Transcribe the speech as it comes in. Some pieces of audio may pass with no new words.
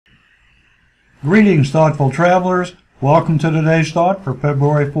Greetings, thoughtful travelers. Welcome to today's thought for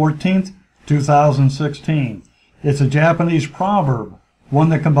February 14th, 2016. It's a Japanese proverb, one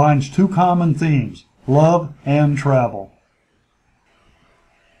that combines two common themes, love and travel.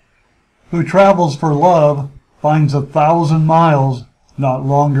 Who travels for love finds 1,000 miles not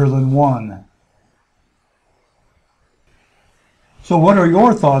longer than one. So what are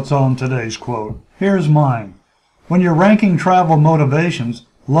your thoughts on today's quote? Here's mine. When you're ranking travel motivations,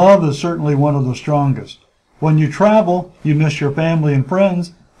 love is certainly one of the strongest. When you travel, you miss your family and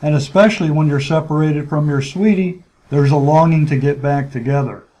friends, and especially when you're separated from your sweetie, there's a longing to get back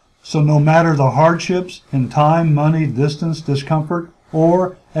together. So no matter the hardships in time, money, distance, discomfort,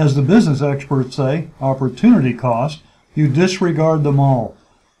 or, as the business experts say, opportunity cost, you disregard them all.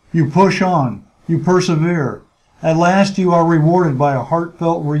 You push on. You persevere. At last you are rewarded by a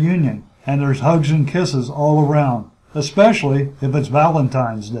heartfelt reunion, and there's hugs and kisses all around, especially if it's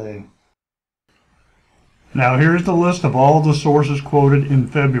Valentine's Day. Now here's the list of all the sources quoted in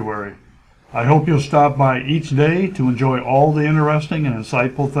February. I hope you'll stop by each day to enjoy all the interesting and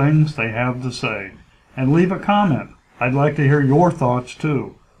insightful things they have to say. And leave a comment. I'd like to hear your thoughts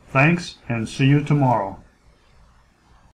too. Thanks, and see you tomorrow.